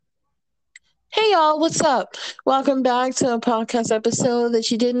Y'all, what's up? Welcome back to a podcast episode that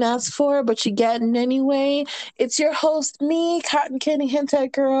you didn't ask for, but you're getting anyway. It's your host, me, Cotton Candy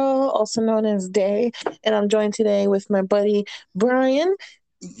Hentai Girl, also known as Day, and I'm joined today with my buddy Brian.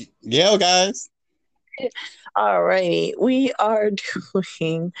 Yo, guys. Alrighty, we are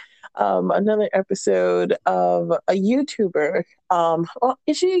doing another episode of a YouTuber. Well,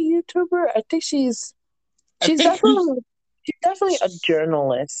 is she a YouTuber? I think I she's think definitely a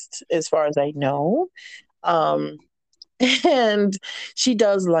journalist, as far as I know. Um, and she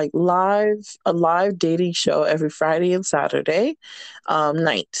does like a live dating show every Friday and Saturday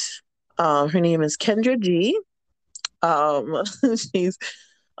night. Her name is Kendra G. Um, she's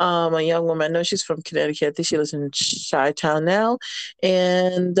a young woman. I know she's from Connecticut. I think she lives in Chi Town now.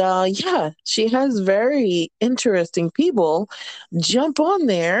 And yeah, she has very interesting people jump on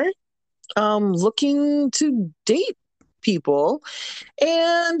there looking to date people.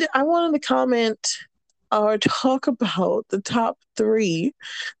 And I wanted to comment or talk about the top three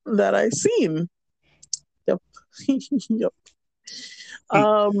that I've seen. Yep. Yep.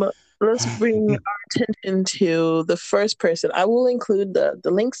 Um, let's bring our attention to the first person. I will include the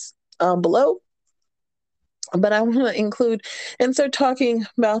links below, but I want to include and start talking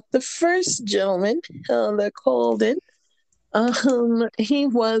about the first gentleman that called in. He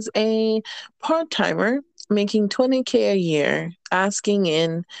was a part timer making 20K a year, asking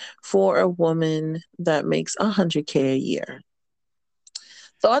in for a woman that makes 100K a year.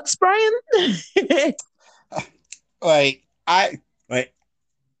 Thoughts, Brian? like I like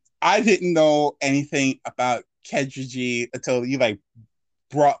I didn't know anything about Kendra G until you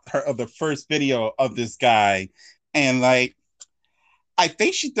brought her the first video of this guy, and I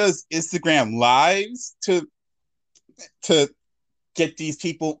think she does Instagram lives to get these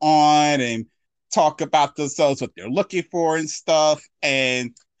people on and talk about themselves, what they're looking for and stuff.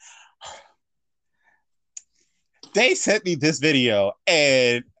 And they sent me this video,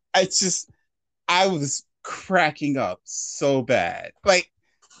 and I was cracking up so bad.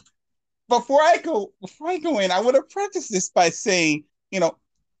 Before I go in, I want to preface this by saying, you know,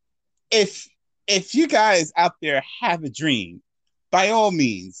 if if you guys out there have a dream, by all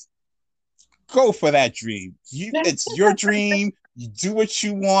means, go for that dream. It's your dream. You do what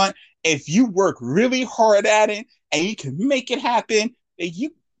you want. If you work really hard at it and you can make it happen, then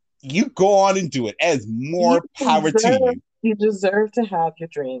you go on and do it. As you more power to deserve you. you deserve to have your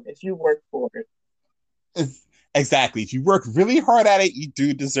dream if you work for it. Exactly. If you work really hard at it, you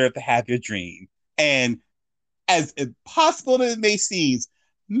do deserve to have your dream. And as impossible as it may seem,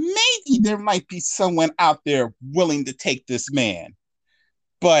 maybe there might be someone out there willing to take this man.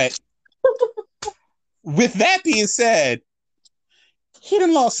 But with that being said, he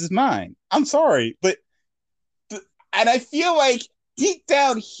done lost his mind. I'm sorry, but and I feel like deep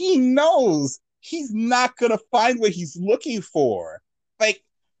down he knows he's not gonna find what he's looking for. Like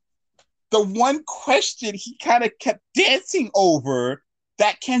the one question he kind of kept dancing over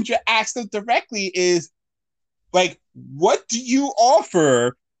that Kendra asked him directly is what do you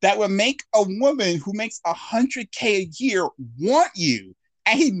offer that would make a woman who makes 100K a year want you?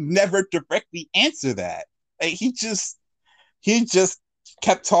 And he never directly answered that. Like he just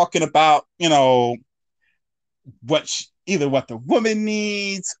kept talking about either what the woman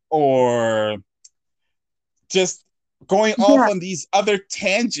needs or just going off Yeah, on these other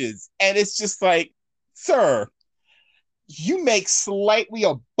tangents. And it's just like, sir, you make slightly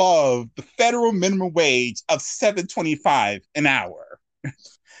above the federal minimum wage of $7.25 an hour.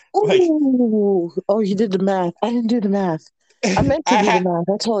 Like ooh, oh, you did the math. I didn't do the math. I meant to I do the had math.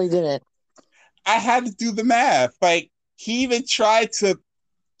 I totally didn't. I had to do the math. Like he even tried to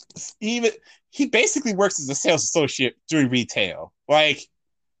even he basically works as a sales associate doing retail. Like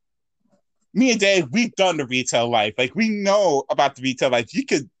me and Dave, we've done the retail life. Like we know about the retail life. You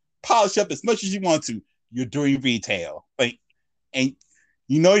could polish up as much as you want to. You're doing retail. And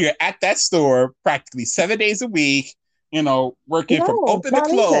you're at that store practically 7 days a week, working from No, open to not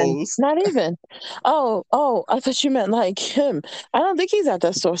even. close. Not even. Oh, I thought you meant like him. I don't think he's at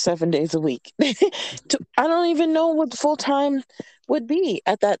that store 7 days a week. I don't even know what full time would be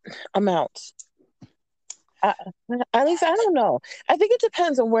at that amount. I, at least I don't know. I think it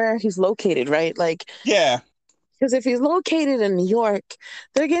depends on where he's located, right? Like, Yeah. because if he's located in New York,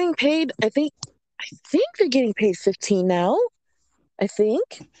 they're getting paid. I think they're getting paid 15 now. I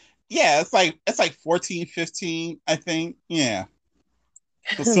think. Yeah, it's like 14, 15, I think. Yeah.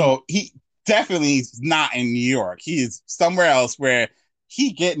 So he definitely is not in New York. He is somewhere else where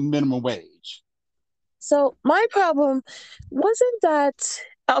he getting minimum wage. So my problem wasn't that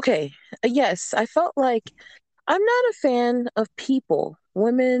okay. Yes, I felt like I'm not a fan of people,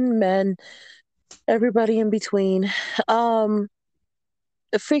 women, men, everybody in between. Um,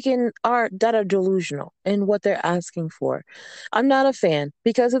 freaking are that are delusional in what they're asking for. I'm not a fan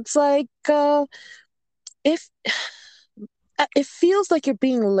because it's like if it feels like you're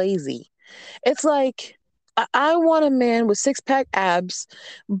being lazy. It's like I want a man with six pack abs,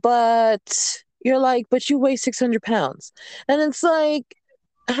 but you're like, but you weigh 600 pounds, and it's like,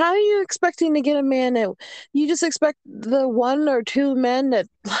 how are you expecting to get a man that you just expect the one or two men that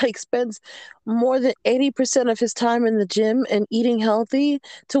like spends more than 80% of his time in the gym and eating healthy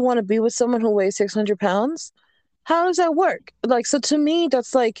to want to be with someone who weighs 600 pounds? How does that work? Like, so to me,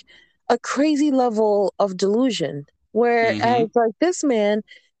 that's like a crazy level of delusion. Mm-hmm. Whereas, like, this man,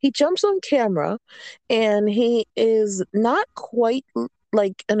 he jumps on camera and he is not quite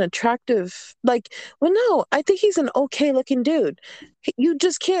like an attractive, like, well, no, I think he's an okay looking dude. You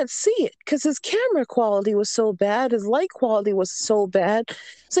just can't see it because his camera quality was so bad, his light quality was so bad.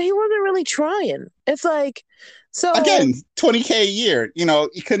 So he wasn't really trying. It's like, so Again, 20K a year.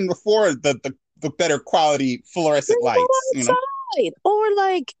 You couldn't afford the better quality then fluorescent go lights. outside. Or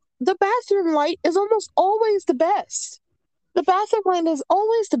like the bathroom light is almost always the best. The bathroom light is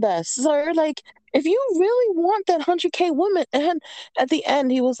always the best. So like if you really want that 100K woman, and at the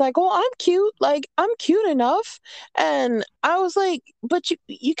end he was like, "Oh, I'm cute. Like I'm cute enough." And I was like, "But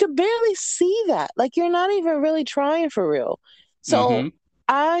you could barely see that. Like you're not even really trying for real." So Mm-hmm.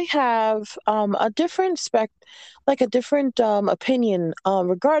 I have a different like a different opinion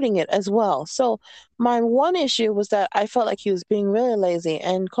regarding it as well. So my one issue was that I felt like he was being really lazy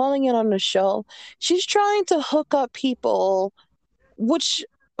and calling it on the show. She's trying to hook up people, which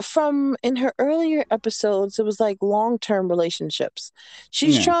from in her earlier episodes, it was like long term relationships.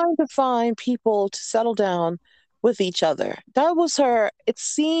 She's Yeah. trying to find people to settle down with each other. That was her, it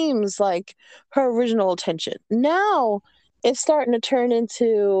seems like her original intention. Now it's starting to turn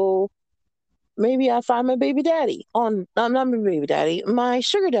into maybe I find my baby daddy on, I'm not my baby daddy, my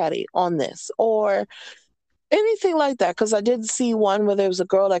sugar daddy on this, or anything like that. Because I did see one where there was a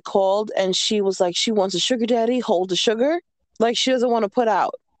girl that called and she was like, she wants a sugar daddy, hold the sugar. Like she doesn't want to put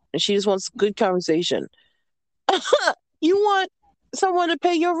out and she just wants good conversation. You want someone to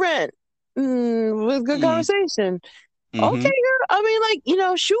pay your rent with good Mm. conversation. Okay, Mm-hmm. girl. I mean,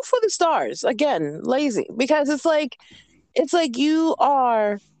 like, shoot for the stars. Again, lazy. Because it's like you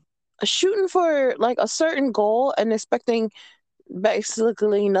are shooting for like a certain goal and expecting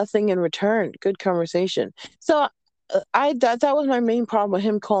basically nothing in return. Good conversation. So I that was my main problem with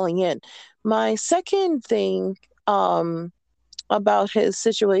him calling in. My second thing about his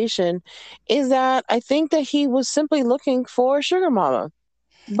situation is that I think that he was simply looking for a sugar mama.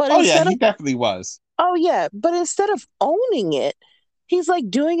 But Oh yeah, instead he of definitely was. Oh yeah, but instead of owning it, he's like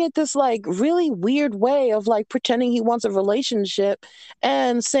doing it this like really weird way of like pretending he wants a relationship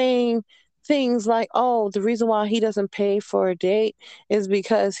and saying things like, "Oh, the reason why he doesn't pay for a date is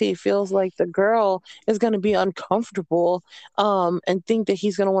because he feels like the girl is going to be uncomfortable and think that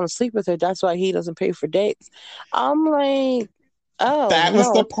he's going to want to sleep with her. That's why he doesn't pay for dates." I'm like, "Oh, That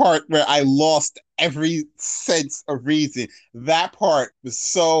was the no. part where I lost every sense of reason. That part was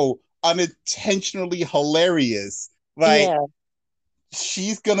so unintentionally hilarious. Like, Yeah,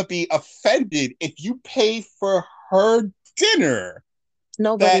 she's gonna be offended if you pay for her dinner.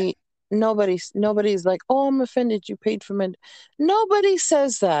 That nobody nobody's like, "Oh, I'm offended you paid for my." Nobody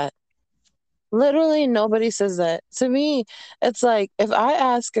says that. Literally nobody says that. To me, it's like if I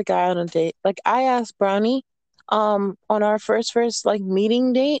ask a guy on a date, like I asked Brownie on our first like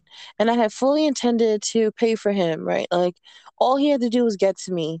meeting date, and I had fully intended to pay for him, right? Like all he had to do was get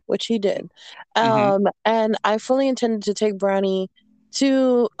to me, which he did. mm-hmm. And I fully intended to take Brownie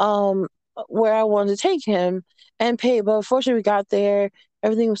to where I wanted to take him and pay, but unfortunately we got there,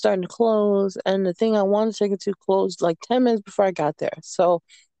 everything was starting to close, and the thing I wanted to take it to closed like 10 minutes before I got there. So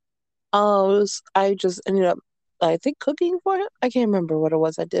I just ended up, I think, cooking for him. I can't remember what it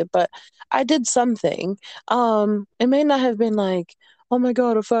was I did, but I did something. It may not have been like, oh my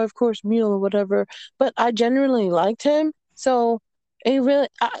god, a 5 course meal or whatever, but I genuinely liked him. So it really,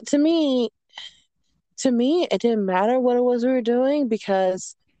 to me, it didn't matter what it was we were doing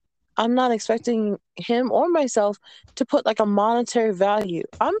because I'm not expecting him or myself to put like a monetary value.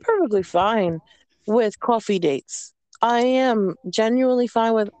 I'm perfectly fine with coffee dates. I am genuinely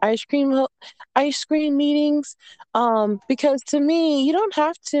fine with ice cream meetings because to me, you don't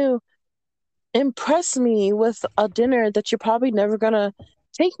have to impress me with a dinner that you're probably never going to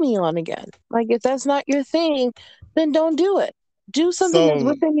take me on again. Like if that's not your thing, then don't do it. Do something that's So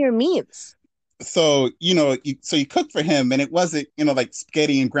within your means. so you cooked for him, and it wasn't like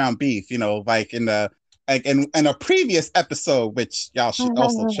spaghetti and ground beef, like in the like in a previous episode, which y'all should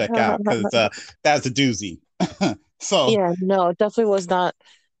also check out because that's a doozy. So Yeah, no, it definitely was not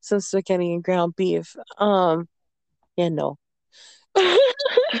some spaghetti and ground beef. Yeah, no.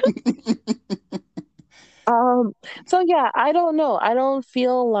 Um, so yeah, I don't know. I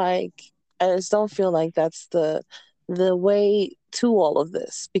just don't feel like that's the way to all of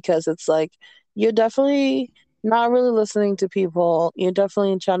this because it's like you're definitely not really listening to people. You're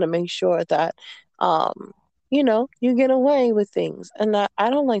definitely trying to make sure that um, you get away with things. And I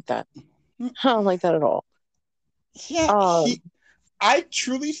don't like that. I don't like that at all. yeah, Um, I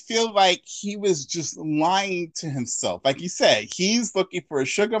truly feel like he was just lying to himself. Like you said, he's looking for a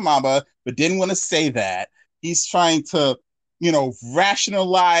sugar mama, but didn't want to say that. He's trying to,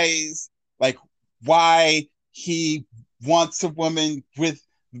 rationalize like why he wants a woman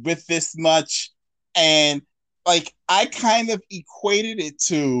with this much. And like I kind of equated it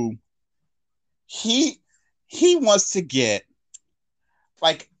to he he wants to get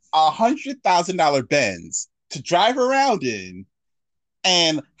like $100,000 Benz to drive around in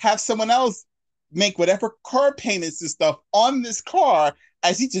and have someone else make whatever car payments and stuff on this car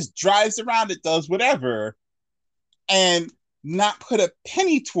as he just drives around it, does whatever, and not put a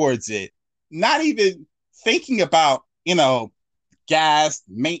penny towards it, not even thinking about, gas,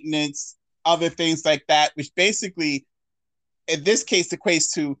 maintenance, other things like that, which basically, in this case,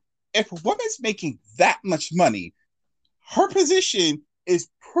 equates to if a woman's making that much money, her position is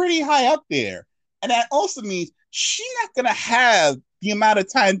pretty high up there. And that also means she's not going to have the amount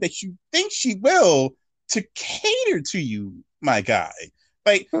of time that you think she will to cater to you, my guy.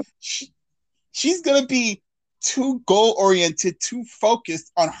 Like, she's going to be too goal oriented, too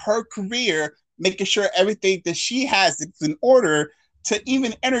focused on her career, making sure everything that she has is in order to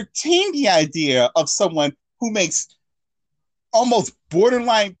even entertain the idea of someone who makes almost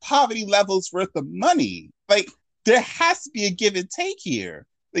borderline poverty levels worth of money. Like, there has to be a give and take here.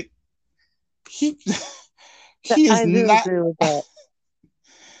 Like, he he is I do not. agree with that.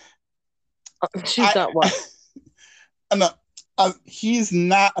 She's I not what? no, he's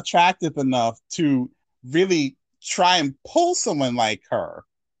not attractive enough to really try and pull someone like her.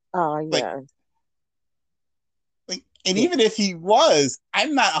 Oh Like, yeah, and yeah, even if he was,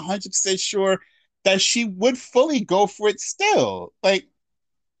 I'm not 100% sure that she would fully go for it still. Like,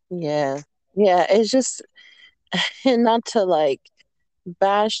 yeah, yeah. It's just and not to like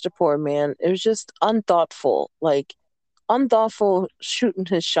bash the poor man. It was just unthoughtful, like unthoughtful shooting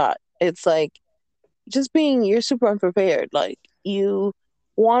his shot. It's like just being you're super unprepared. Like you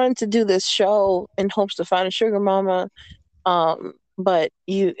wanted to do this show in hopes to find a sugar mama, but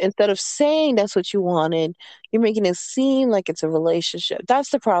you instead of saying that's what you wanted, you're making it seem like it's a relationship. That's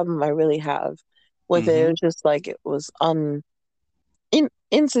the problem I really have with it. It mm-hmm, was just like it was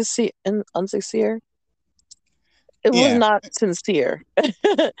insincere and unsincere. It was yeah, not sincere.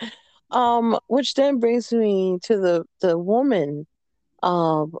 Which then brings me to the woman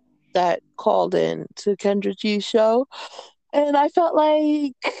um that called in to Kendra G's show. And I felt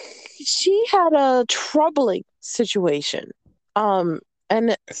like she had a troubling situation. Um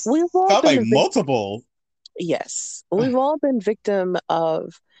and it we've all felt been like a victim. multiple. Yes, we've all been victim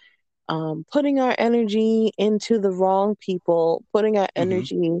of putting our energy into the wrong people, putting our Mm-hmm.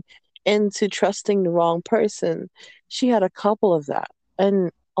 energy into trusting the wrong person. She had a couple of that,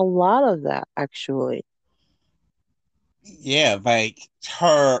 and a lot of that actually. Yeah, like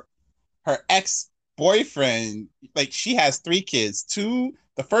her her ex boyfriend, like she has three kids.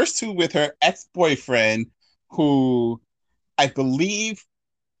 The first two with her ex boyfriend, who I believe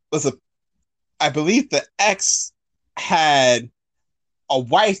was a, I believe the ex had a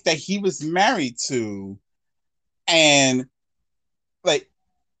wife that he was married to, and like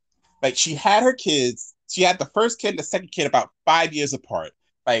like she had her kids. She had the first kid and the second kid about 5 years apart.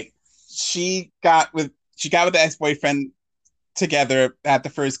 Like she got with the ex boyfriend together, had the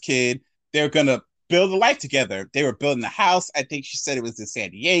first kid. They were gonna build a life together. They were building a house. I think she said it was in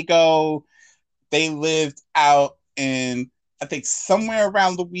San Diego. They lived out in, I think, somewhere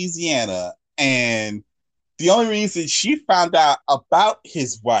around Louisiana. And the only reason she found out about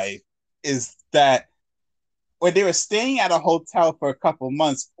his wife is that when they were staying at a hotel for a couple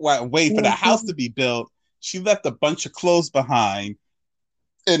months while waiting for the house Mhm. to be built, she left a bunch of clothes behind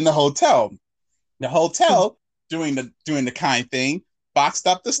in the hotel. The hotel, doing the kind thing, boxed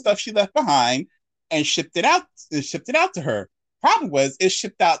up the stuff she left behind and shipped it out to her. Problem was it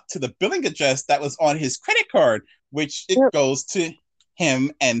shipped out to the billing address that was on his credit card, which it Yep. goes to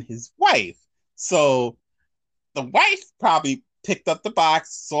him and his wife. So the wife probably picked up the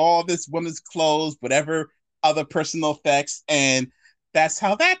box, saw this woman's clothes, whatever other personal effects, and that's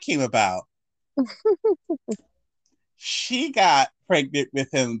how that came about. She got pregnant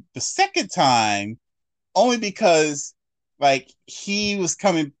with him the second time only because like he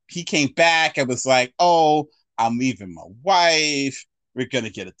came back and was like, "Oh, I'm leaving my wife. We're gonna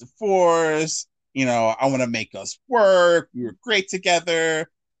get a divorce. I want to make us work. We were great together."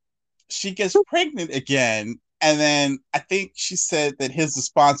 She gets pregnant again, and then I think she said that his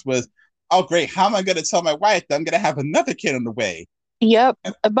response was, "Oh, great! How am I gonna tell my wife that I'm gonna have another kid on the way?" Yep.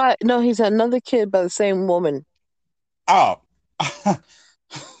 And, But no, he's another kid by the same woman. oh.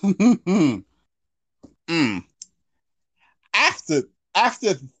 mm. after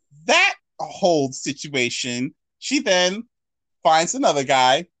after that whole situation, she then finds another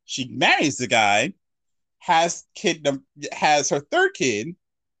guy. She marries the guy, has kid has her third kid,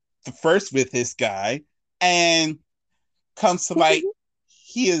 the first with this guy, and comes to light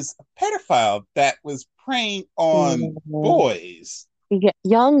he is a pedophile that was preying on Mhm. boys, Yeah,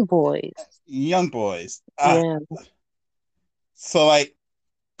 young boys. young boys. Yeah. So like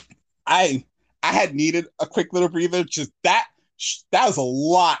I I had needed a quick little breather. Just that was a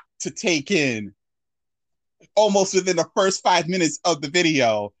lot to take in almost within the first 5 minutes of the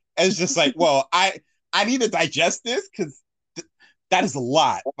video. And it's just like, well, I need to digest this because that is a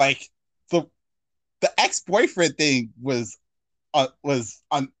lot. Like the the ex boyfriend thing was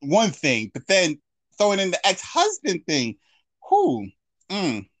on one thing, but then throwing in the ex husband thing, who,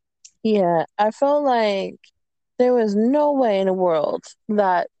 mm, Yeah. I felt like there was no way in the world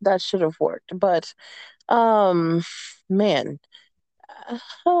that that should have worked. But um man, I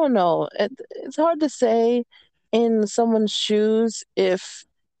don't know. It's hard to say in someone's shoes if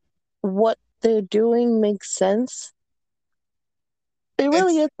what they're doing makes sense. It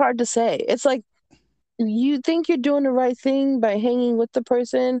really it's is hard to say. It's like you think you're doing the right thing by hanging with the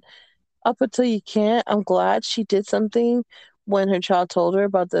person up until you can't. I'm glad she did something when her child told her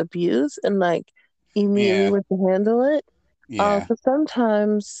about the abuse and like immediately yeah, went to handle it. yeah, So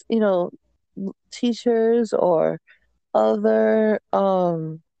sometimes, teachers or other,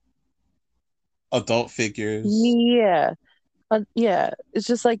 adult figures. yeah, yeah, it's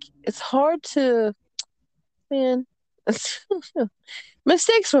just like it's hard to, man.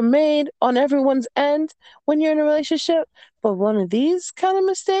 Mistakes were made on everyone's end when you're in a relationship, but one of these kind of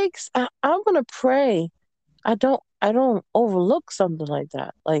mistakes, I'm gonna pray I don't overlook something like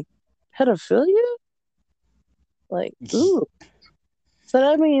that. Like pedophilia? Like, ooh. So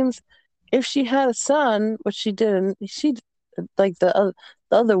that means if she had a son, which she didn't, like the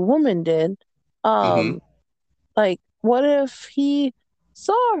other woman did, Mm-hmm. um, like what if he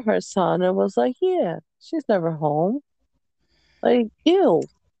saw her son and was like, yeah, she's never home. Like, ew.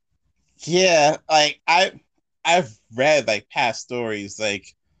 Yeah, like I've read like past stories like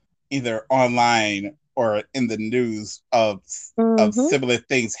either online or in the news of Mm-hmm. similar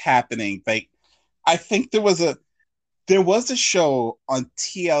things happening. Like I think there was a show on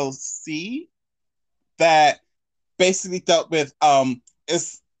TLC that basically dealt with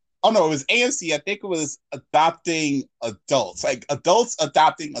it's oh no, it was AMC. I think it was adopting adults, like adults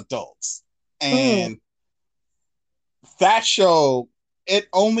adopting adults. Mm, And that show, it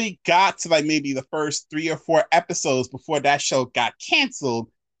only got to like maybe the first 3 or 4 episodes before that show got canceled.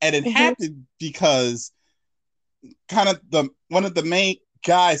 And it mm-hmm. happened because kind of the one of the main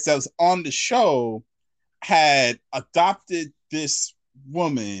guys that was on the show had adopted this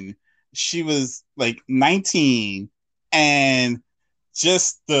woman. She was like 19, and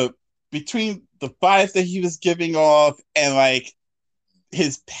just the between the vibes that he was giving off and like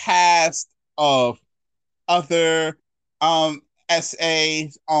his past of other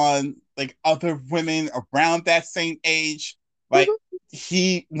essays on like other women around that same age, like Mm-hmm.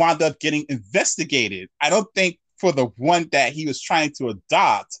 he wound up getting investigated. I don't think for the one that he was trying to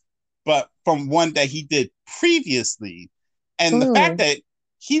adopt, but from one that he did previously. And the fact Mm. that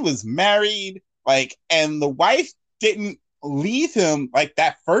he was married, like, and the wife didn't leave him like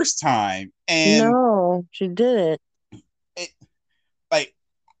that first time. And No, she didn't. it, like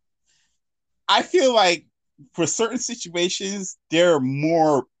I feel like for certain situations, there are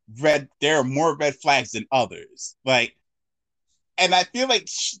more red flags than others. Like, and I feel like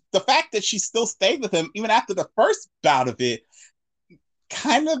the fact that she still stayed with him even after the first bout of it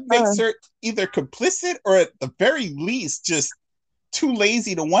kind of Uh, makes her either complicit or at the very least just too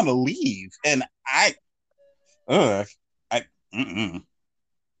lazy to want to leave. And ugh, I, mm-mm.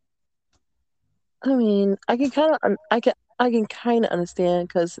 I mean, I can kind of understand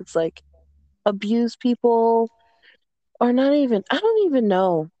because it's like abuse people or not even. I don't even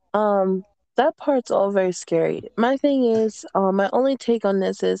know. That part's all very scary. My thing is, my only take on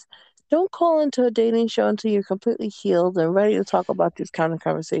this is don't call into a dating show until you're completely healed and ready to talk about these kind of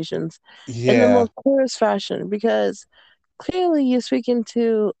conversations in the Yeah. most clearest fashion, because clearly you're speaking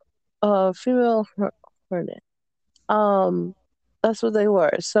to a female hornet. Um, that's what they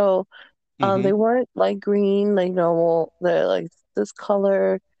were. So, they Hmm. weren't like green, like normal. They're like this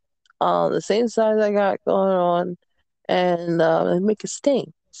color, the same size I got going on, and they make a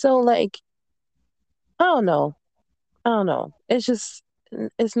sting. So, like, I don't know. I don't know. It's just,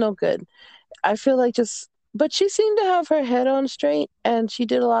 it's no good. I feel like just, but she seemed to have her head on straight, and she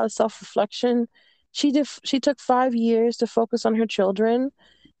did a lot of self reflection. She took 5 years to focus on her children,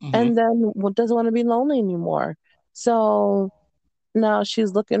 Hmm. and then doesn't want to be lonely anymore. So now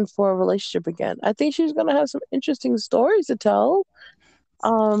she's looking for a relationship again. I think she's gonna have some interesting stories to tell.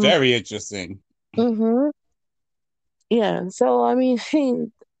 Um, Very interesting. hmm yeah. So I mean,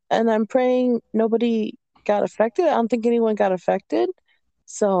 and I'm praying nobody got affected. I don't think anyone got affected.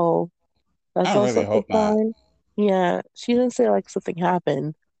 So that's I also really a good hope not. sign. Yeah, she didn't say like something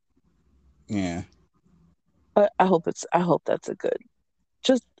happened, Yeah. but I hope that's a good.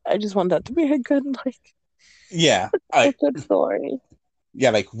 I just want that to be a good like Yeah. a I good story.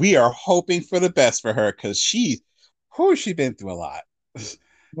 yeah, like we are hoping for the best for her because she been through a lot.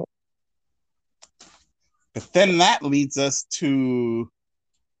 But then that leads us to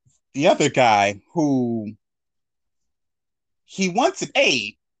the other guy who he wants an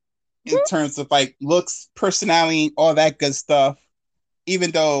A in terms of like looks, personality, all that good stuff.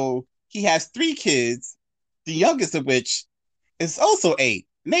 Even though he has 3 kids, the youngest of which is also an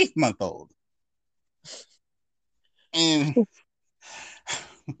 8-month old. And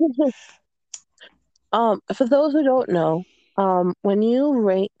For those who don't know, when you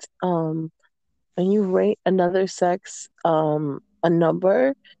rate another sex a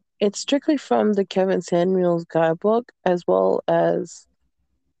number, it's strictly from the Kevin Samuels guidebook, as well as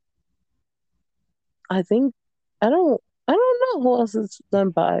I think I don't know who else it's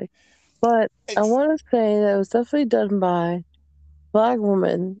done by, but I it's want to say that it was definitely done by Black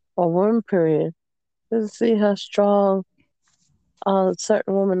woman or woman period to see how strong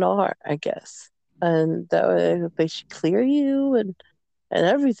certain women are, I guess, and that way they should clear you and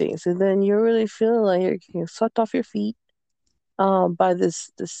everything. So then you're really feeling like you're getting swept off your feet by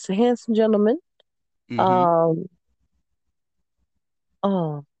this handsome gentleman. mm-hmm. Um,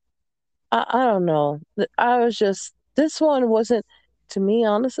 oh, I don't know. I was just this one wasn't to me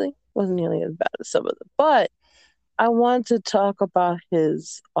honestly wasn't nearly as bad as some of them, but I want to talk about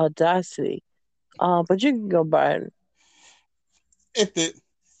his audacity. But you can go, Brian. if the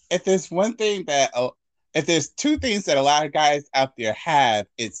if there's one thing that if there's 2 things that a lot of guys out there have,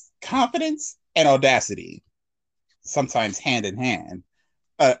 it's confidence and audacity, sometimes hand in hand.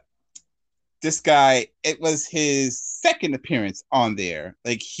 Uh, this guy, it was his second appearance on there.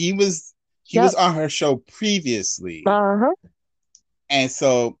 Like he was Yep. on her show previously, Uh huh. and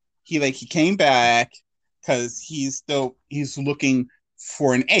so he came back because he's looking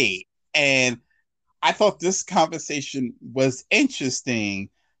for an A. And I thought this conversation was interesting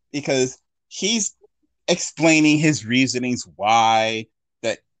because he's explaining his reasonings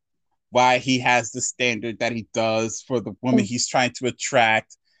that why he has the standard that he does for the woman he's trying to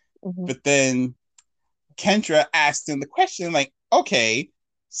attract. Mm-hmm. But then Kendra asked him the question, like, okay,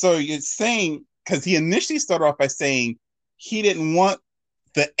 so you're saying, because he initially started off by saying he didn't want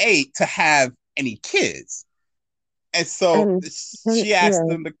the eight to have any kids. And so And, she asked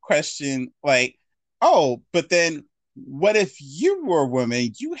yeah. him the question, like, oh, but then what if you were a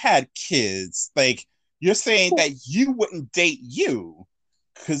woman, you had kids? Like, you're saying that you wouldn't date you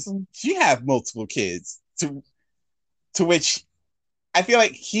because you have multiple kids. To which I feel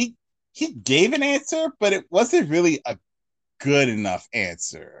like he gave an answer, but it wasn't really a good enough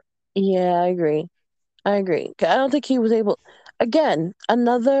answer. Yeah, I agree. I agree. 'Cause I don't think he was able. Again,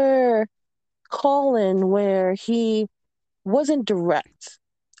 another call in where he wasn't direct,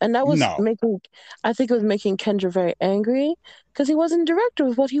 and that was No. making. I think it was making Kendra very angry because he wasn't direct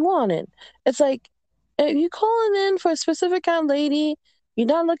with what he wanted. It's like if you calling in for a specific kind of lady, you're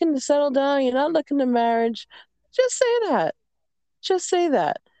not looking to settle down, you're not looking to marriage. Just say that. Just say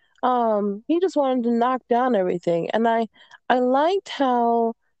that. He just wanted to knock down everything, and I liked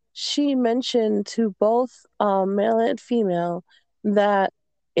how she mentioned to both male and female that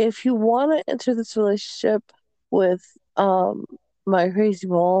if you want to enter this relationship with my crazy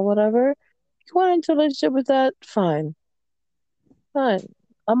ball, whatever, you want to enter a relationship with that, fine, fine.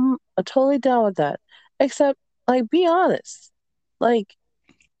 I'm totally down with that. Except, like, be honest. Like,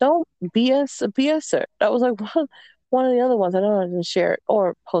 don't BS a BSer. That was like, what? one of the other ones, I don't know, I didn't share it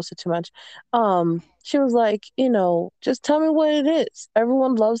or post it too much. She was like, just tell me what it is.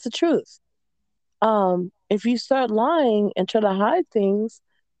 Everyone loves the truth. If you start lying and try to hide things,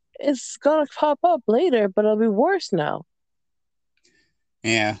 it's gonna pop up later, but it'll be worse now.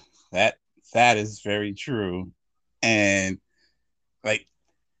 Yeah, that that is very true. And like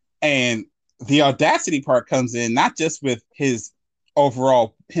and the audacity part comes in not just with his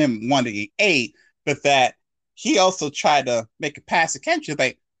overall him wanting an eight, but that he also tried to make a pass at Kendra,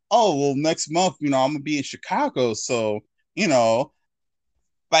 like, oh well, next month, I'm gonna be in Chicago, so you know,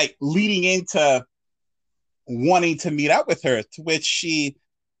 like leading into wanting to meet up with her, to which she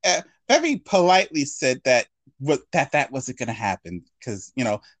very politely said that that wasn't going to happen because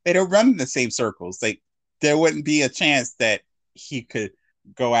they don't run in the same circles. Like there wouldn't be a chance that he could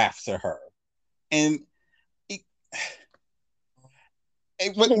go after her. And it,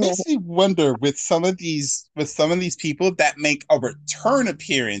 what makes me wonder with some of these people that make a return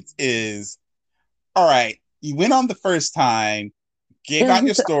appearance is, all right, you went on the first time, gave Yeah, out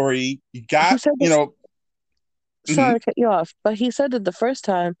your story, you he got said this. Sorry mm-hmm, to cut you off, but he said that the first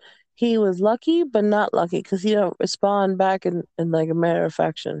time he was lucky, but not lucky because he don't respond back in like a matter of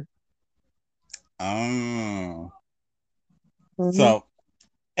faction. oh, Hmm. so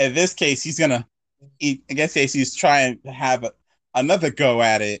in this case, I guess he's trying to have another go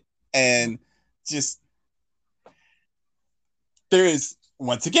at it. And just, there is,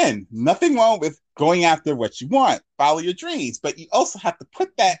 once again, nothing wrong with going after what you want, follow your dreams, but you also have to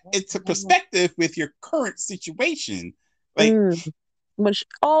put that into perspective with your current situation. Like, Mm. Which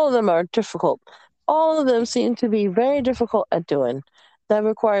all of them are difficult. All of them seem to be very difficult at doing. That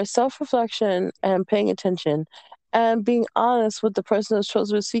requires self reflection and paying attention and being honest with the person that's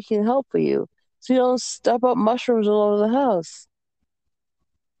supposed to be seeking help for you. So you don't step up mushrooms all over the house.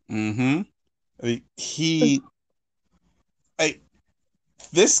 mm-hmm. Like,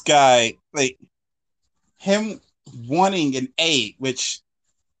 this guy, like, him wanting an eight, which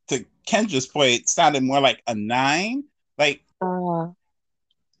to Kendra's point sounded more like a nine. Like, Uh,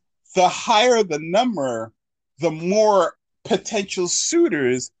 the higher the number, the more potential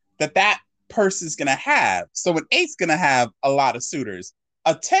suitors that person's going to have. So an eight's going to have a lot of suitors.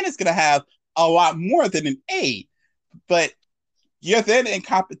 A 10 is going to have a lot more than an eight. But you're then in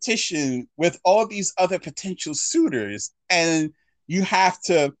competition with all these other potential suitors, and you have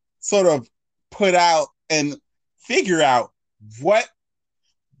to sort of put out and figure out what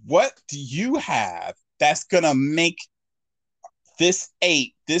what do you have that's going to make this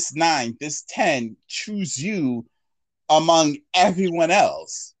eight, this nine, this 10 choose you among everyone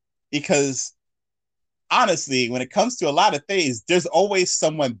else. Because honestly, when it comes to a lot of things,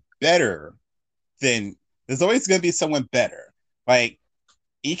 than, there's always going to be someone better. Like,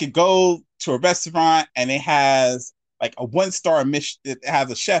 you could go to a restaurant and it has like a 1 star mission. It has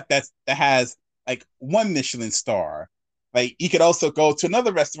a chef that has like 1 Michelin star. Like, you could also go to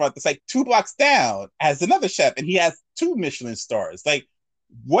another restaurant that's like 2 blocks down, has another chef, and he has 2 Michelin stars. Like,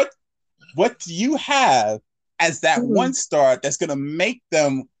 what what do you have as that mm, 1 star that's gonna make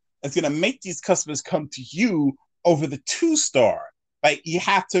these customers come to you over the 2 star? Like, you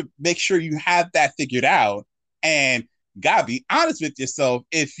have to make sure you have that figured out, and gotta be honest with yourself.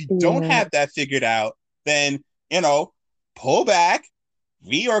 If you don't yeah. have that figured out, then pull back,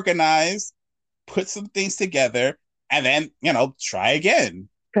 reorganize, put some things together, and then try again.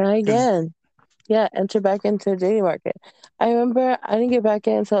 Try Because again. Yeah, enter back into the dating market. I remember I didn't get back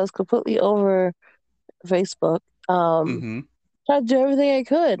in until I was completely over Facebook. Um, mm-hmm, Tried to do everything I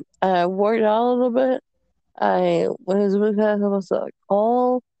could. I worked out a little bit. I went to the class almost like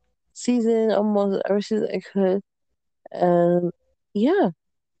all season, almost every season I could. And yeah,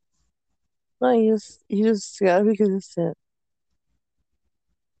 no, you just gotta be consistent.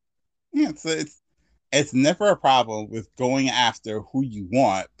 yeah, so it's never a problem with going after who you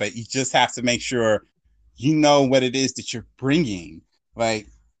want, but you just have to make sure you know what it is that you're bringing. Like,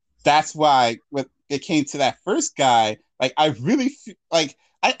 that's why when it came to that first guy, like,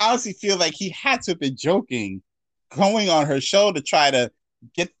 I honestly feel like he had to have been joking, going on her show to try to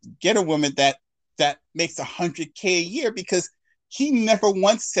get get a woman that makes 100K a year, because he never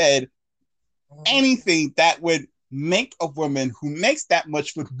once said anything that would make a woman who makes that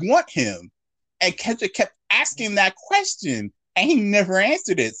much would want him. And Kendra kept asking that question, and he never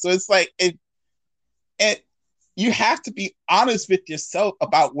answered it. So it's like, it you have to be honest with yourself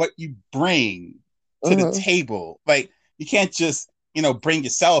about what you bring to the Mm-hmm. table. Like, you can't just bring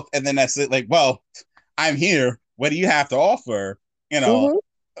yourself and then that's it. Like, well, I'm here. What do you have to offer? You know, Mm-hmm.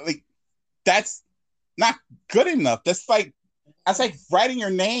 like, that's not good enough. That's like writing your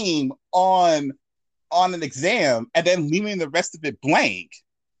name on on an exam and then leaving the rest of it blank.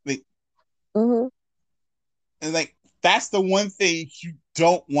 Like, Mm-hmm. and like that's the one thing you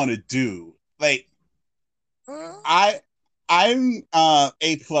don't want to do. Like I I'm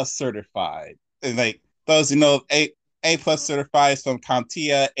A plus certified. And like those who know A plus certified is from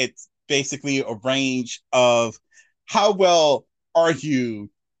CompTIA. It's basically a range of how well are you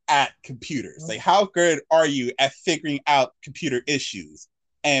at computers? Like how good are you at figuring out computer issues?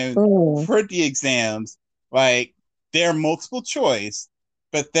 And Mm-hmm. for the exams, like they're multiple choice,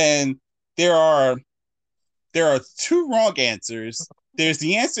 but then there are there are two wrong answers. There's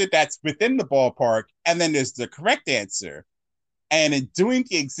the answer that's within the ballpark, and then there's the correct answer. And in doing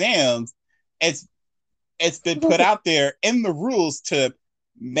the exams, it's it's been put out there in the rules to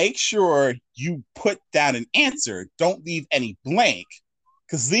make sure you put down an answer. Don't leave any blank,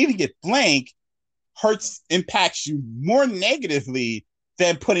 because leaving it blank hurts impacts you more negatively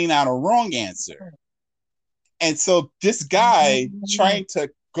than putting out a wrong answer. And so this guy trying to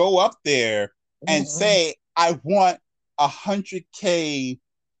go up there and say, I want 100K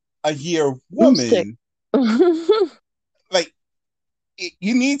a year Boomstick. woman, like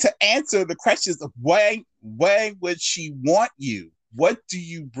you need to answer the questions of why would she want you? What do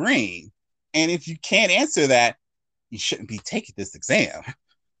you bring? And if you can't answer that, you shouldn't be taking this exam.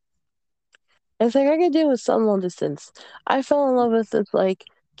 It's like I could do with some long distance. I fell in love with this like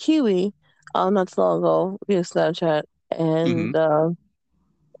Kiwi, not so long ago via Snapchat, Mm-hmm. and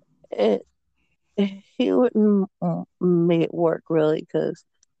it he wouldn't make it work really because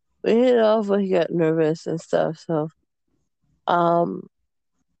we hit it off, but he got nervous and stuff. So um,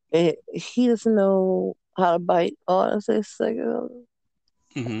 he doesn't know how to bite. Honestly, it's like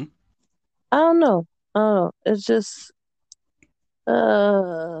Mm-hmm. I don't know. I don't know. It's just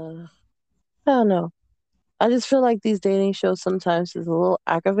I don't know. I just feel like these dating shows sometimes is a little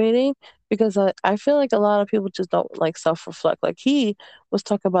aggravating because I feel like a lot of people just don't like self reflect. Like he was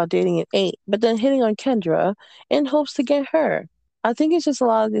talking about dating at 8, but then hitting on Kendra in hopes to get her. I think it's just a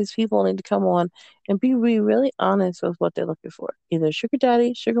lot of these people need to come on and be really honest with what they're looking for. Either sugar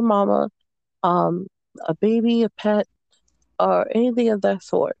daddy, sugar mama, um, a baby, a pet, or anything of that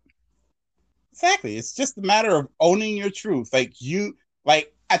sort. Exactly. It's just a matter of owning your truth. Like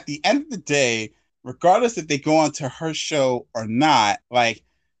at the end of the day, regardless if they go onto her show or not, like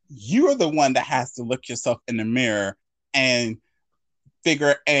you are the one that has to look yourself in the mirror and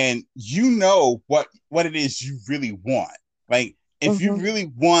figure and you know what it is you really want. Like if you Hmm.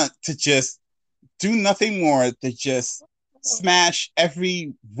 really want to just do nothing more than just smash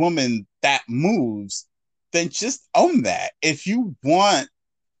every woman that moves, then just own that. If you want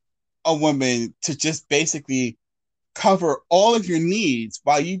a woman to just basically cover all of your needs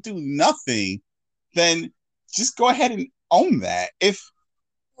while you do nothing, then just go ahead and own that. If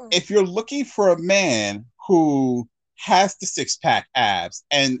you're looking for a man who has the six pack abs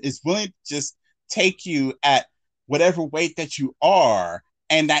and is willing to just take you at whatever weight that you are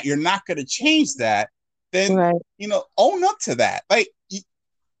and that you're not going to change that, then Right. own up to that. Like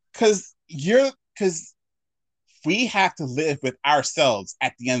because we have to live with ourselves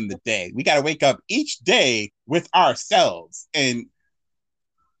at the end of the day. We got to wake up each day with ourselves, and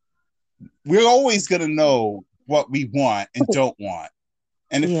we're always going to know what we want and don't want.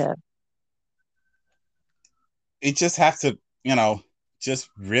 And if Yeah. it just have to, just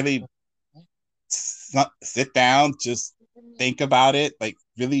really sit down, just think about it, like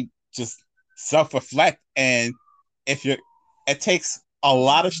really just self reflect. And if you're, it takes a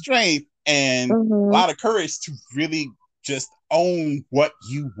lot of strength and a Hmm. lot of courage to really just own what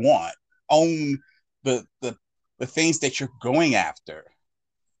you want, own the things that you're going after.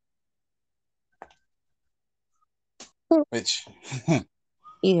 Which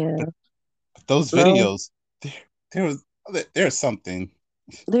Yeah. those No. videos, there, there was there's something.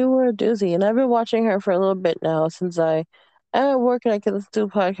 They were a doozy, and I've been watching her for a little bit now since I'm at work and I can listen to a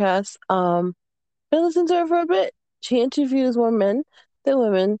podcast. Been listening to her for a bit. She interviews more men than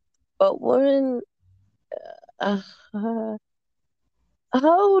women, but women. Uh, uh,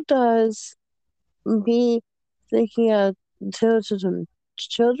 how does me thinking of children,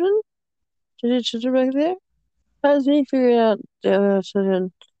 children back there? How does me figuring out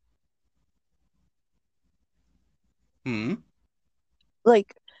children Hmm.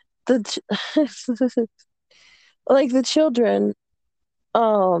 like like the children?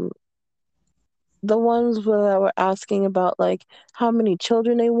 Um, the ones that were asking about like how many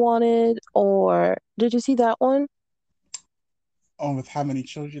children they wanted, or did you see that one? Oh, with how many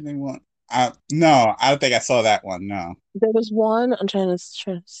children they want? No, I don't think I saw that one. No. There was one. I'm trying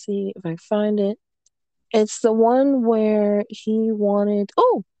to see if I find it. It's the one where he wanted.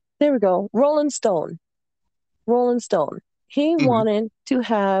 Oh, there we go. Rolling Stone. Rolling Stone. He Hmm. wanted to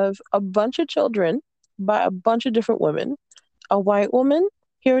have a bunch of children by a bunch of different women. A white woman,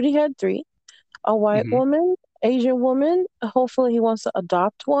 he already had three. A white Hmm. woman, Asian woman, hopefully he wants to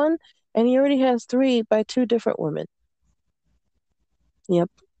adopt one. And he already has three by two different women. Yep,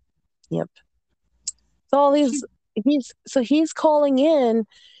 yep. So all these he's calling in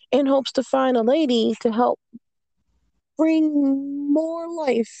hopes to find a lady to help bring more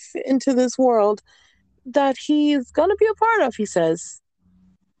life into this world that he's gonna be a part of, he says.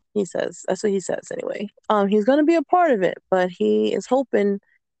 He says. That's what he says anyway. He's gonna be a part of it, but he is hoping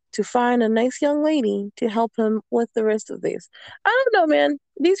to find a nice young lady to help him with the rest of these. I don't know, man.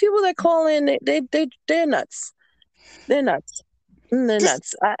 These people that call in, they're nuts. They're nuts. They're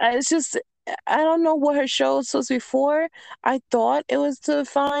Just nuts. It's just I don't know what her show was supposed to be for. I thought it was to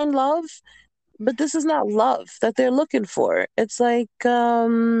find love, but this is not love that they're looking for. It's like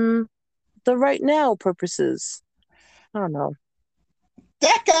the right now purposes. I don't know.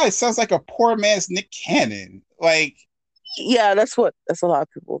 that guy sounds like a poor man's Nick Cannon. Like Yeah, that's a lot of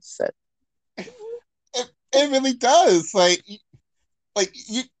people said. it really does. Like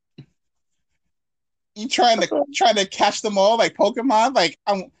you trying to catch them all like Pokemon.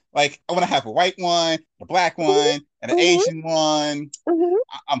 I want to have a white one, a black Mhm, one, and an mhm, Asian one. mhm.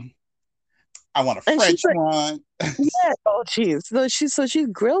 I, I'm I want a And she's French like, one. yeah, oh jeez. So she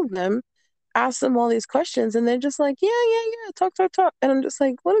grilled them, asked them all these questions, and they're just like, yeah, yeah, yeah, talk, talk, talk. And I'm just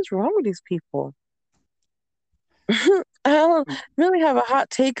like, what is wrong with these people? I don't really have a hot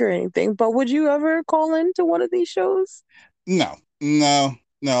take or anything, but would you ever call into one of these shows? No, no,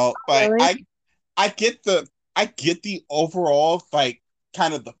 no. But Really? I get the overall like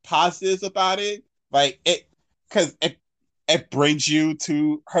kind of the positives about it. Like it because it brings you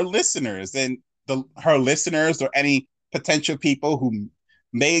to her listeners and her listeners or any potential people who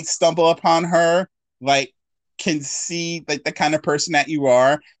may stumble upon her like can see like the kind of person that you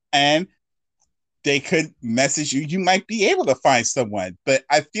are and they could message you. You might be able to find someone, but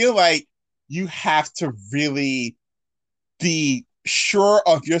I feel like you have to really be sure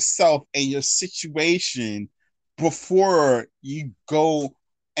of yourself and your situation before you go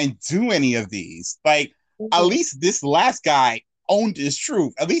and do any of these. Like, at Mhm. least this last guy owned his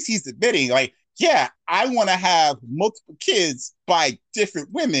truth. At least he's admitting, like, yeah, I want to have multiple kids by different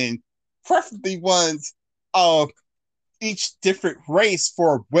women, preferably ones of each different race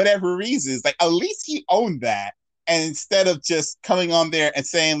for whatever reasons. Like, at least he owned that. And instead of just coming on there and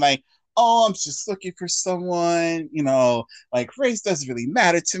saying, like, oh, I'm just looking for someone, like race doesn't really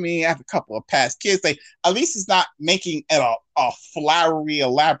matter to me. I have a couple of past kids. Like, at least he's not making it a flowery,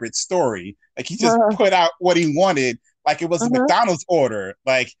 elaborate story. Like, he just Uh-huh. put out what he wanted, like it was a Uh-huh. McDonald's order.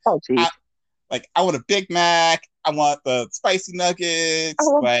 Oh, I, geez. I want a Big Mac. I want the spicy I nuggets.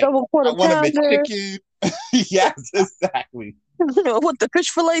 want Like, double I quarter want a pounder McChicken. Yes, exactly. with the fish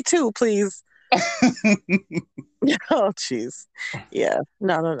fillet too, please. Oh, jeez. Yeah.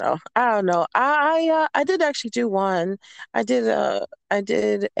 No, no, no. I don't know. I did actually do one. I did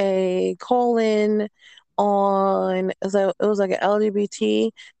a call in on it was like an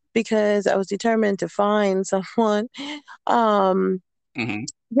LGBT because I was determined to find someone. Um Mm-hmm.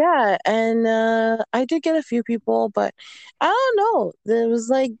 yeah, and I did get a few people, but I don't know. There was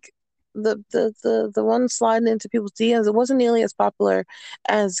like the one sliding into people's DMs. It wasn't nearly as popular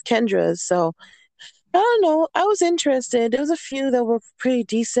as Kendra's, so I don't know. I was interested. There was a few that were pretty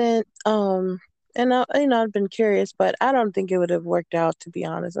decent. And I've been curious, but I don't think it would have worked out, to be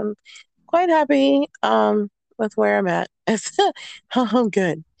honest. I'm quite happy with where I'm at. I'm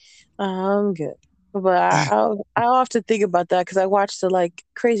good. I'm good. But I often think about that because I watch the like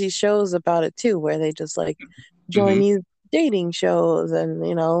crazy shows about it too, where they just like join Mm-hmm. these dating shows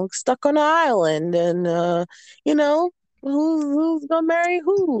and stuck on an island and you know who's gonna marry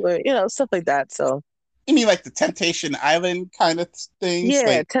who or stuff like that. So You mean like the Temptation Island kind of things? yeah,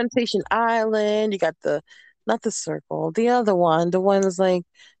 Like, Temptation Island. You got the not the circle, the other one. The one is like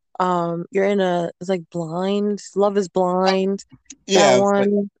you're in a it's like blind. Love is oh, blind. That yeah, it's like,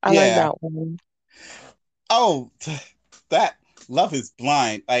 one. I like yeah. that one. Oh, that Love is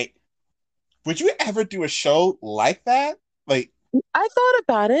Blind. Like, would you ever do a show like that? Like, I thought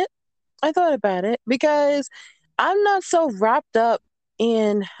about it. I thought about it because I'm not so wrapped up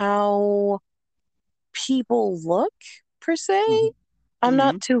in how people look per se. I'm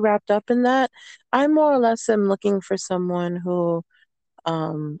not mm-hmm. too wrapped up in that. I more or less am looking for someone who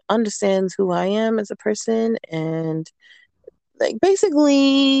understands who I am as a person and like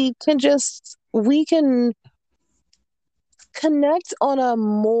basically can just we can connect on a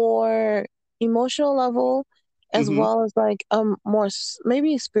more emotional level as Mm-hmm. well as like more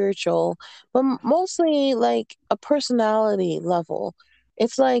maybe spiritual, but mostly like a personality level.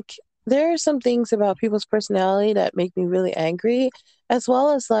 It's like there are some things about people's personality that make me really angry, as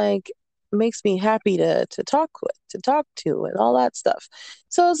well as like makes me happy to talk with, to talk to, and all that stuff.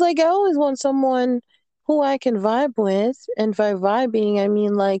 So it's like I always want someone who I can vibe with, and by vibing I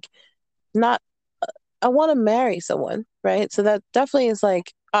mean like not I want to marry someone, right? So that definitely is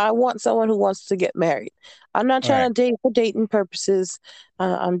like I want someone who wants to get married. I'm not All right. trying to date for dating purposes.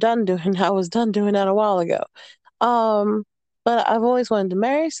 I'm done doing. I was done doing that a while ago. Um, but I've always wanted to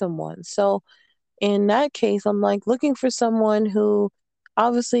marry someone. So in that case, I'm like looking for someone who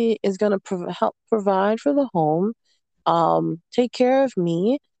obviously is going to help provide for the home, take care of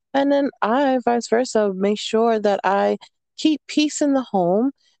me, and then I, vice versa, make sure that I keep peace in the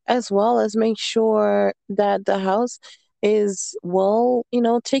home, as well as make sure that the house is well,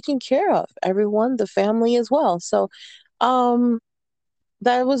 taken care of, everyone, the family as well. So, um,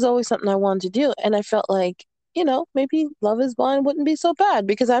 that was always something I wanted to do. And I felt like, maybe Love is Blind wouldn't be so bad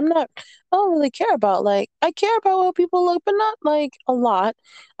because I don't really care about, like, I care about how people look, but not like a lot.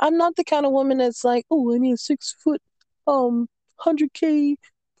 I'm not the kind of woman that's like, oh, I need a 6 foot, 100K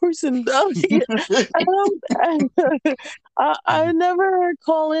person. I don't, I never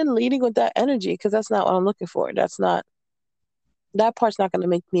call in leading with that energy because that's not what I'm looking for. That part's not going to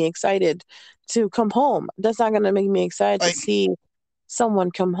make me excited to come home. That's not going to make me excited to Like see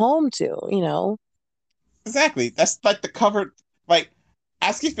someone come home to. exactly. That's like the cover. Like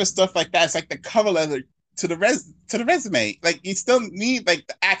asking for stuff like that. It's like the cover letter to the resume. Like you still need like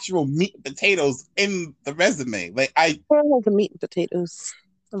the actual meat and potatoes in the resume. I don't like the meat and potatoes.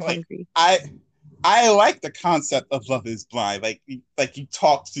 I'm Like hungry. I I like the concept of Love Is Blind. Like you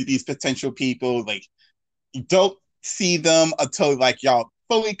talk to these potential people. Like you don't see them until like y'all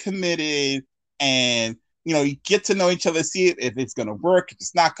fully committed, and you get to know each other, see if it's gonna work, if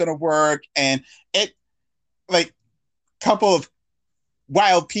it's not gonna work, and it like couple of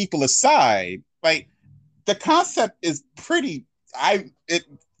wild people aside, like the concept is pretty. It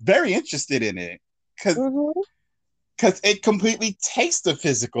very interested in it because Hmm. it completely takes the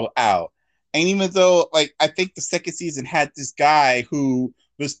physical out. And even though, like, I think the second season had this guy who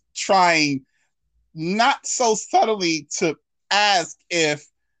was trying not so subtly to ask if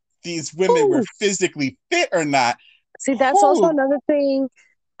these women were Ooh, physically fit or not. see, that's also Who? another thing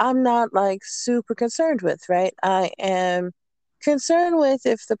I'm not like super concerned with, right? I am concerned with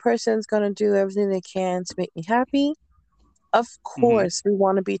if the person's going to do everything they can to make me happy. Of Mm-hmm, course, we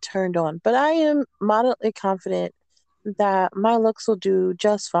want to be turned on, but I am moderately confident that my looks will do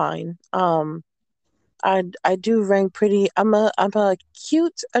just fine. I do rank pretty. I'm a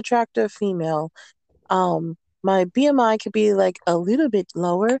cute, attractive female. Um, my BMI could be like a little bit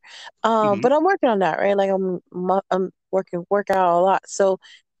lower, mm-hmm, but I'm working on that, right? Like I'm work out a lot, so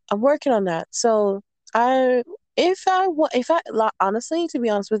I'm working on that. So I, if I honestly, to be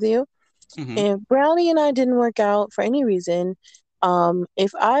honest with you, mm-hmm. if Brownie and I didn't work out for any reason,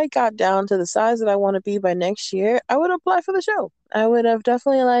 if I got down to the size that I want to be by next year, I would apply for the show. I would have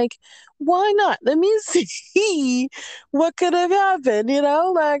definitely like, why not? Let me see what could have happened.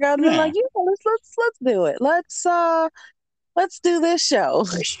 Like I'd been like, Yeah, yeah, let's do it. Let's do this show.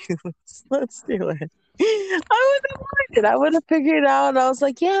 Let's do it. I would have liked it. I would have figured it out. And I was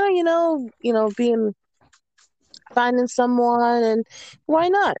like, yeah, being finding someone, and why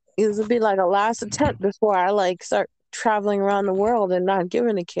not? It would be like a last attempt before I like start traveling around the world and not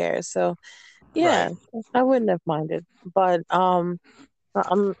giving a care. So yeah, right. I wouldn't have minded. But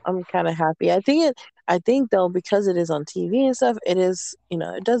I'm kind of happy. I think though, because it is on TV and stuff, it is,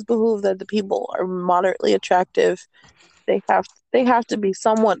 it does behoove that the people are moderately attractive. They have to be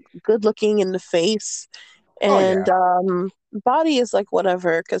somewhat good looking in the face, Oh and yeah, body is like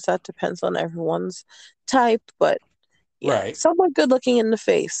whatever because that depends on everyone's type. But yeah, right. somewhat good looking in the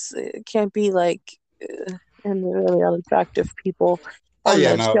face. It can't be like and really unattractive people Oh on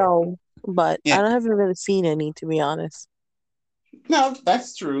yeah, that no, show. But yeah, I haven't really seen any, to be honest. no,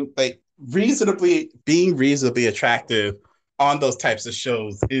 that's true. Like reasonably being reasonably attractive on those types of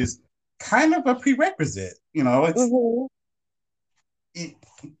shows is kind of a prerequisite. It's Hmm. you,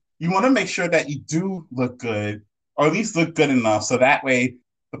 you want to make sure that you do look good, or at least look good enough, so that way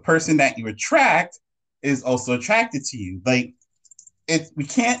the person that you attract is also attracted to you. Like we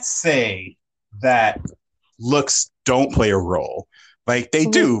can't say that looks don't play a role. Like they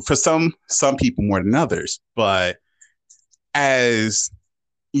Hmm. do for some people more than others, but as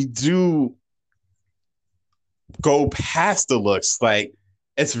you do go past the looks. Like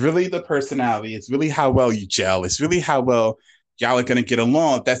it's really the personality. It's really how well you gel. It's really how well y'all are gonna get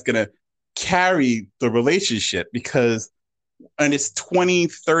along. That's gonna carry the relationship because and it's 20,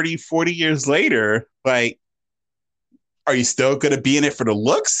 30, 40 years later, like, are you still going to be in it for the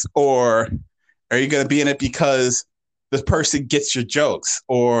looks, or are you going to be in it because the person gets your jokes,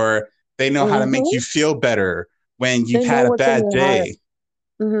 or they know how to make Mm-hmm. you feel better when you've They know had a what's in bad your heart. day?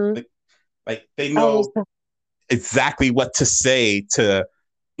 Mm-hmm. Like, like they I was, know exactly what to say to,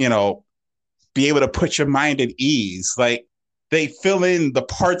 you know, be able to put your mind at ease. Like, they fill in the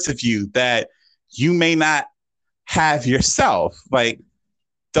parts of you that you may not have yourself. Like,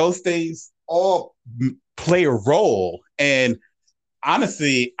 those things all play a role. And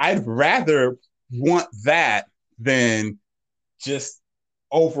honestly, I'd rather want that than just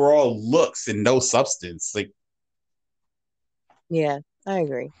overall looks and no substance. Like, yeah, I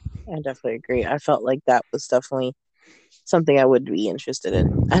agree. I definitely agree. I felt like that was definitely something I would be interested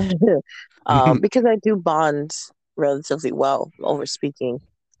in. Because I do bond relatively well over speaking.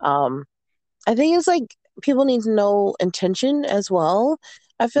 Um, I think it's like people need to know intention as well.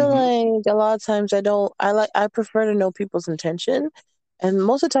 I feel mm-hmm. like a lot of times I prefer to know people's intention, and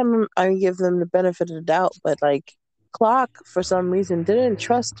most of the time I give them the benefit of the doubt. But like Clock, for some reason, didn't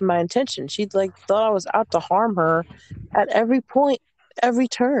trust my intention. She like thought I was out to harm her at every point, every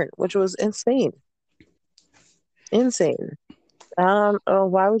turn, which was insane. Insane.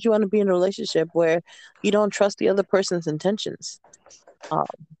 Why would you want to be in a relationship where you don't trust the other person's intentions? Um,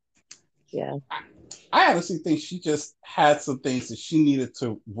 yeah, I honestly think she just had some things that she needed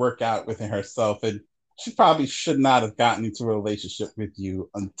to work out within herself, and she probably should not have gotten into a relationship with you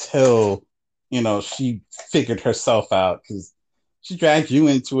until, she figured herself out, because she dragged you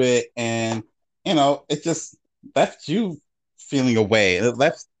into it, and it just left you feeling away. It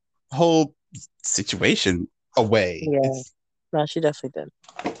left the whole situation away. yeah. It's No, she definitely did.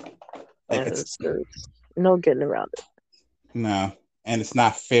 like And it's no getting around it. no, and it's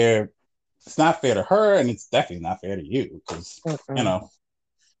not fair. It's not fair to her, and it's definitely not fair to you, because you Mm-mm. know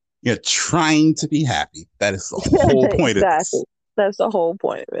you're trying to be happy. That is the whole point of Exactly. this. That's the whole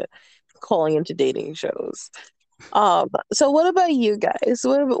point of it. Calling into dating shows. So what about you guys?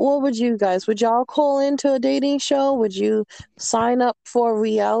 What would you guys, would y'all call into a dating show? Would you sign up for a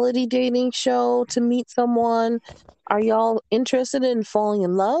reality dating show to meet someone? Are y'all interested in falling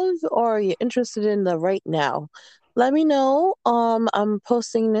in love, or are you interested in the right now? Let me know. I'm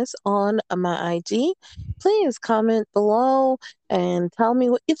posting this on my IG. Please comment below and tell me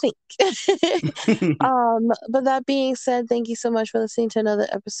what you think. But that being said, thank you so much for listening to another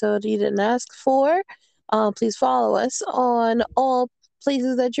episode you didn't ask for. Please follow us on all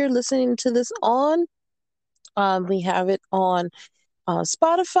places that you're listening to this on. We have it on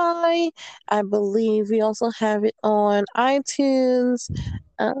Spotify. I believe we also have it on iTunes.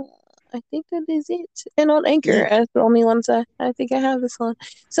 Uh, I think that is it. And on Anchor Yeah. as the only ones I think I have this on.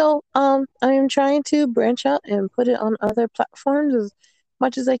 So I am trying to branch out and put it on other platforms as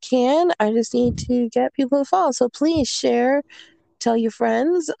much as I can. I just need to get people to follow. So please share, tell your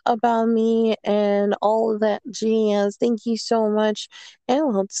friends about me and all of that jazz. Thank you so much. And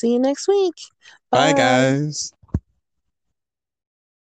we'll see you next week. Bye, Bye. guys.